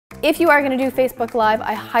If you are going to do Facebook Live,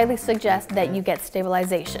 I highly suggest that you get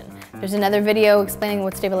stabilization. There's another video explaining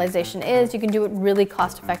what stabilization is. You can do it really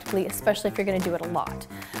cost effectively, especially if you're going to do it a lot.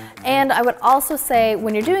 And I would also say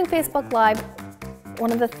when you're doing Facebook Live,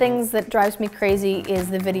 one of the things that drives me crazy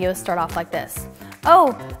is the videos start off like this.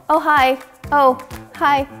 Oh, hi, oh,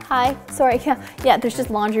 hi, sorry, yeah, there's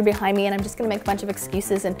just laundry behind me and I'm just gonna make a bunch of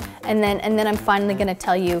excuses and then I'm finally gonna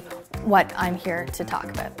tell you what I'm here to talk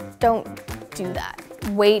about. Don't do that.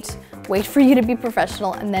 Wait for you to be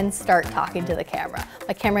professional and then start talking to the camera.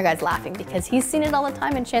 My camera guy's laughing because he's seen it all the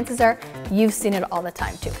time and chances are you've seen it all the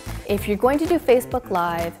time too. If you're going to do Facebook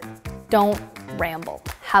Live, don't ramble.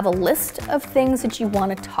 Have a list of things that you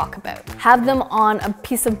want to talk about. Have them on a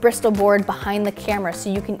piece of Bristol board behind the camera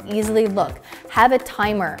so you can easily look. Have a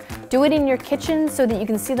timer. Do it in your kitchen so that you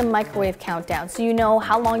can see the microwave countdown so you know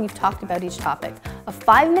how long you've talked about each topic. A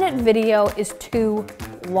 5-minute video is too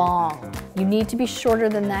long. You need to be shorter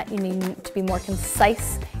than that. You need to be more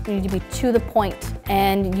concise. You need to be to the point.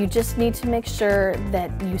 And you just need to make sure that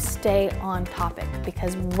you stay on topic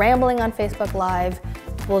because rambling on Facebook Live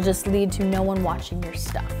will just lead to no one watching your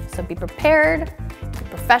stuff. So be prepared, be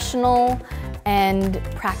professional, and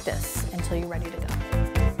practice until you're ready to go.